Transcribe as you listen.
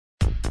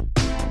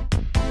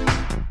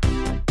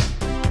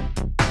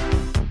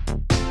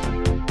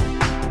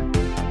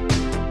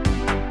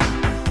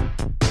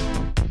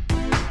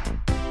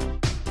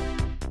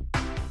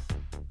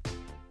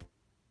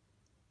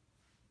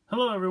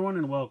Hello everyone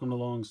and welcome to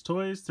Long's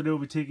Toys. Today we'll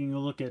be taking a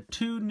look at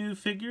two new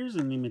figures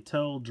in the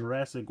Mattel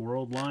Jurassic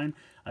World line.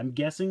 I'm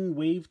guessing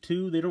Wave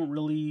 2, they don't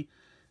really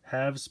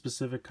have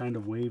specific kind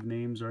of wave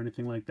names or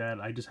anything like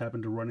that. I just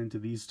happened to run into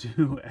these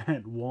two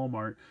at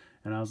Walmart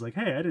and I was like,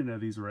 hey, I didn't know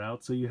these were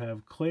out. So you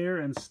have Claire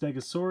and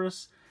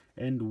Stegosaurus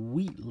and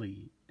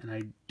Wheatley. And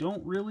I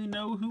don't really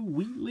know who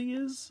Wheatley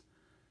is.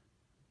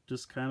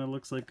 Just kind of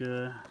looks like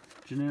a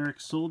generic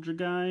soldier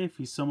guy. If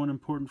he's someone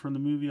important from the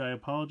movie, I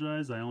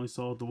apologize. I only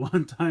saw it the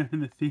one time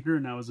in the theater,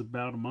 and that was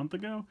about a month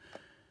ago.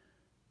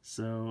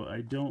 So I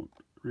don't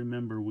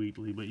remember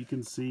Wheatley, but you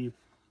can see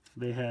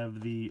they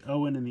have the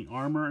Owen in the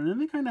armor, and then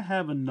they kind of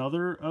have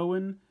another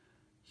Owen.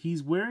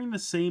 He's wearing the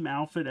same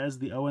outfit as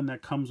the Owen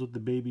that comes with the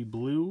baby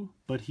blue,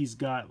 but he's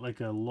got like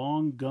a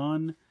long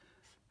gun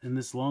and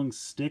this long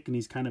stick, and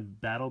he's kind of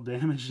battle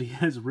damaged. He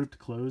has ripped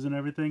clothes and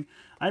everything.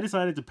 I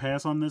decided to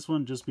pass on this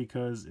one just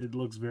because it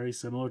looks very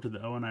similar to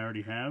the Owen I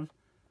already have.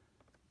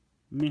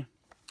 Meh.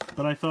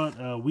 But I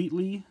thought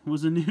Wheatley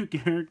was a new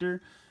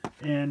character,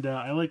 and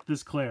I like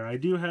this Claire. I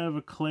do have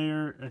a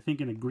Claire, I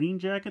think in a green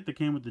jacket that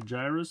came with the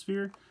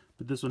gyrosphere,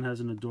 but this one has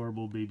an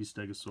adorable baby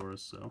Stegosaurus,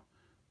 so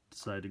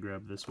decided to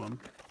grab this one.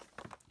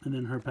 And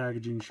then her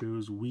packaging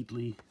shows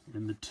Wheatley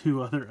and the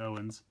two other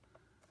Owens.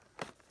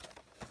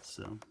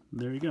 So,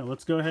 there you go.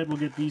 Let's go ahead. We'll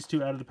get these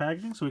two out of the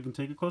packaging so we can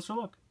take a closer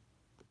look.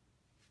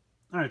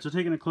 Alright, so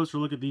taking a closer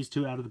look at these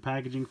two out of the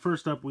packaging.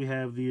 First up, we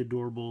have the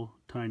adorable,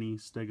 tiny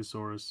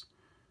Stegosaurus.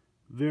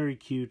 Very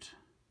cute.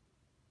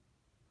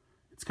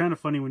 It's kind of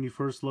funny when you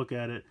first look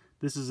at it.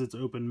 This is its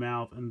open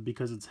mouth, and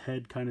because its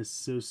head kind of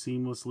so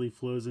seamlessly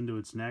flows into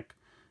its neck,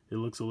 it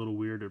looks a little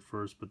weird at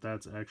first, but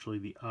that's actually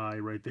the eye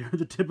right there,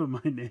 the tip of my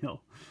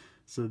nail.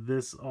 So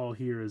this all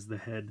here is the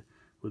head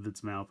with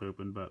its mouth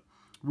open, but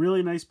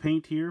really nice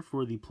paint here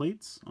for the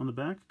plates on the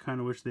back. Kind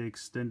of wish they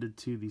extended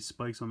to the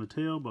spikes on the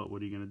tail, but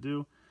what are you going to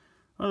do?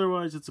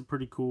 Otherwise, it's a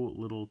pretty cool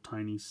little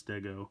tiny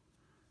Stego.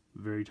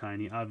 Very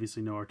tiny.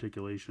 Obviously no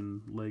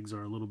articulation. Legs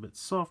are a little bit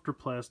softer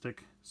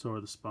plastic. So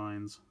are the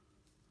spines.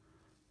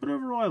 But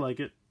overall, I like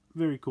it.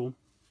 Very cool.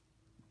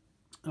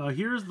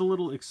 Here's the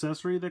little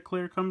accessory that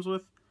Claire comes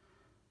with.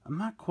 I'm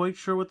not quite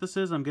sure what this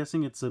is. I'm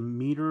guessing it's a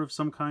meter of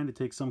some kind. It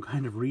takes some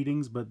kind of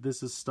readings, but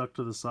this is stuck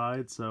to the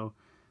side, so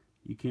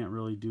you can't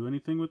really do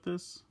anything with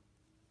this.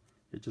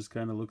 It just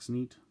kind of looks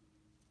neat.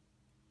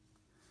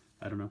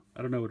 I don't know.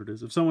 I don't know what it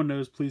is. If someone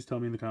knows, please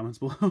tell me in the comments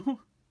below.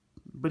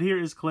 But here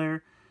is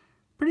Claire.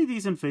 Pretty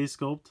decent face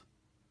sculpt.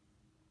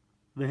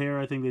 The hair,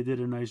 I think they did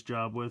a nice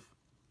job with.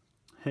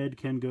 Head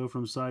can go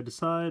from side to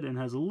side and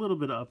has a little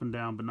bit of up and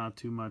down, but not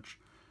too much.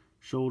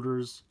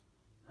 Shoulders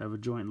have a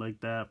joint like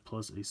that,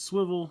 plus a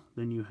swivel.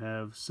 Then you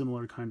have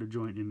similar kind of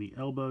joint in the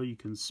elbow. You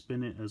can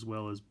spin it as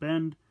well as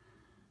bend.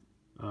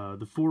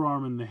 The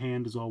forearm and the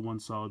hand is all one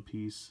solid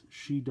piece.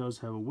 She does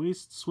have a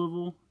waist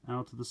swivel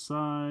out to the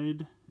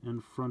side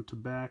and front to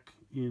back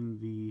in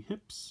the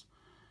hips.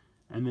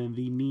 And then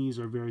the knees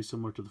are very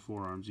similar to the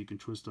forearms. You can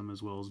twist them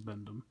as well as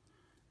bend them.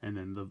 And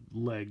then the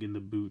leg and the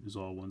boot is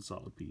all one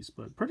solid piece.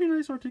 But pretty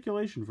nice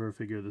articulation for a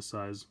figure this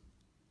size.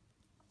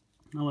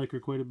 I like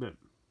her quite a bit.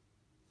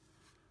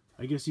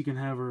 I guess you can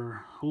have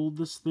her hold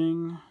this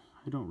thing.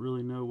 I don't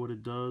really know what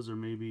it does, or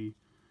maybe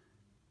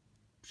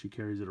she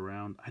carries it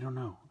around. I don't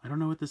know. I don't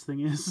know what this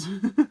thing is.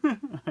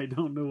 I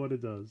don't know what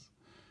it does.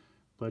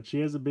 But she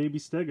has a baby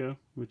Stego,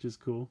 which is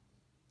cool.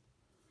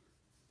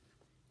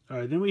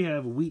 Alright, then we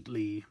have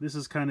Wheatley. This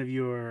is kind of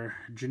your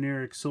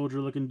generic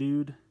soldier-looking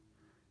dude.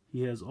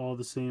 He has all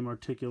the same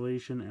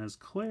articulation as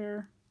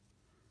Claire.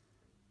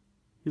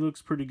 He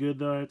looks pretty good,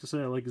 though, I have to say.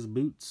 I like his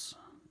boots.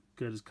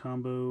 Got his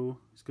combo.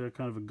 He's got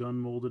kind of a gun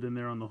molded in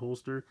there on the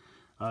holster.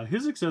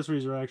 His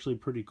accessories are actually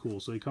pretty cool.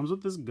 So he comes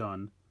with this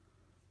gun.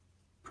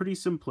 Pretty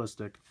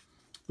simplistic.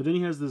 But then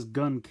he has this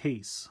gun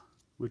case,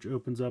 which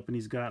opens up, and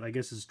he's got, I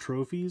guess, his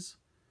trophies.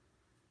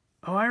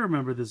 Oh, I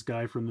remember this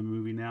guy from the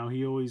movie now.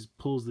 He always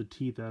pulls the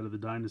teeth out of the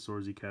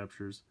dinosaurs he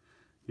captures.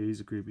 Yeah,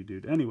 he's a creepy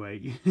dude.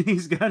 Anyway,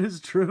 he's got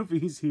his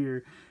trophies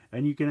here,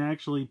 and you can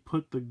actually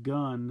put the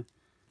gun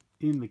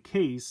in the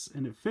case,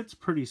 and it fits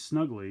pretty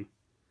snugly.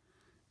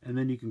 And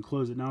then you can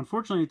close it. Now,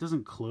 unfortunately, it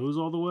doesn't close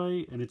all the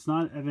way, and it's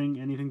not having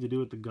anything to do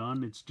with the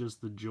gun. It's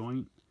just the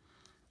joint.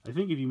 I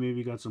think if you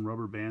maybe got some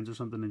rubber bands or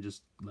something and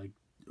just, like,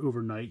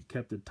 overnight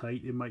kept it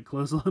tight, it might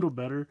close a little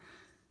better.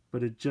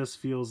 But it just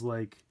feels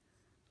like,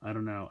 I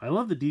don't know. I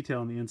love the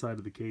detail on the inside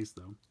of the case,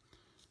 though.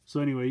 So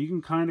anyway, you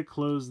can kind of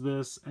close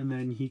this, and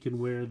then he can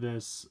wear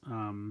this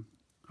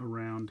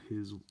around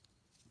his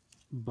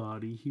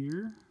body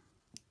here.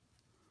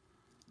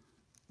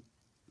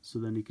 So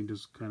then he can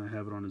just kind of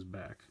have it on his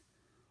back.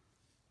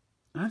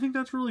 And I think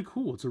that's really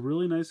cool. It's a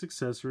really nice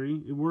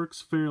accessory. It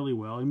works fairly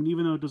well. I mean,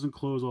 even though it doesn't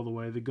close all the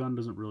way, the gun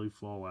doesn't really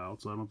fall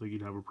out, so I don't think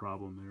you'd have a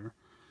problem there.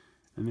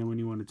 And then when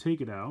you want to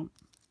take it out,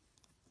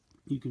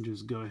 you can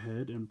just go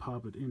ahead and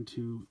pop it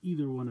into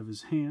either one of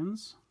his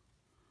hands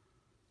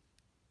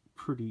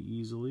pretty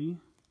easily.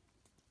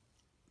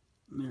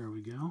 There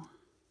we go.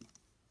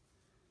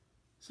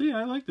 So yeah,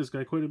 I like this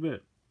guy quite a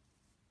bit.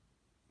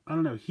 I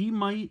don't know. He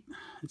might...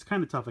 It's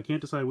kind of tough. I can't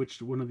decide which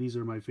one of these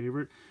are my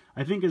favorite.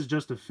 I think as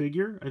just a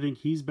figure, I think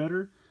he's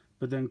better.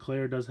 But then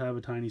Claire does have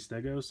a tiny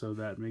stego, so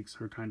that makes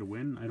her kind of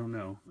win. I don't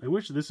know. I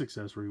wish this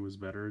accessory was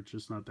better. It's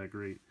just not that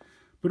great.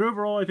 But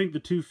overall, I think the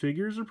two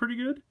figures are pretty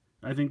good.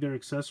 I think their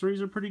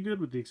accessories are pretty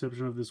good, with the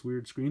exception of this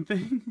weird screen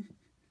thing.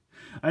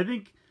 I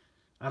think...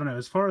 I don't know.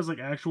 As far as like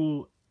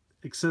actual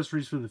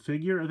accessories for the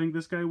figure, I think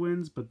this guy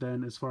wins. But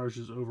then as far as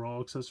just overall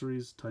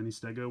accessories, tiny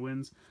stego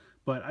wins.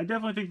 But I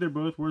definitely think they're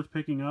both worth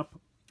picking up.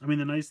 I mean,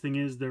 the nice thing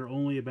is they're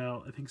only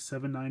about, I think,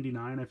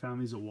 $7.99. I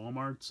found these at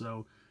Walmart,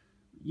 so,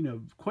 you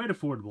know, quite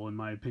affordable in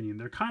my opinion.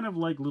 They're kind of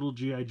like little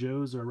G.I.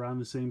 Joes. They're around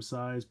the same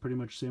size, pretty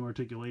much same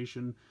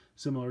articulation,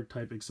 similar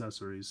type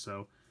accessories.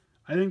 So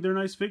I think they're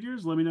nice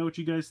figures. Let me know what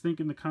you guys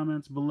think in the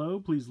comments below.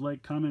 Please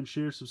like, comment,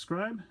 share,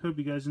 subscribe. Hope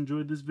you guys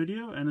enjoyed this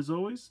video. And as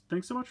always,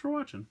 thanks so much for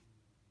watching.